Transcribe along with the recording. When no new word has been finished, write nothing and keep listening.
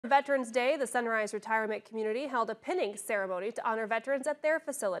Veterans Day, the Sunrise Retirement Community held a pinning ceremony to honor veterans at their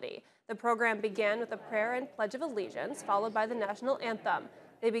facility. The program began with a prayer and Pledge of Allegiance, followed by the national anthem.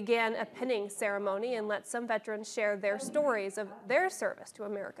 They began a pinning ceremony and let some veterans share their stories of their service to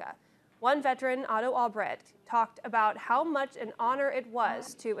America. One veteran, Otto Albrecht, talked about how much an honor it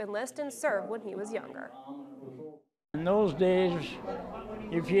was to enlist and serve when he was younger. In those days,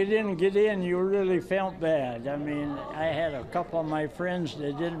 if you didn't get in, you really felt bad. I mean, I had a couple of my friends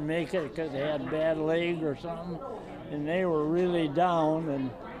that didn't make it because they had a bad leg or something, and they were really down, and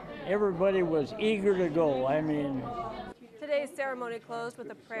everybody was eager to go. I mean, Today's ceremony closed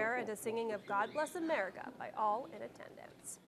with a prayer and a singing of God Bless America by all in attendance.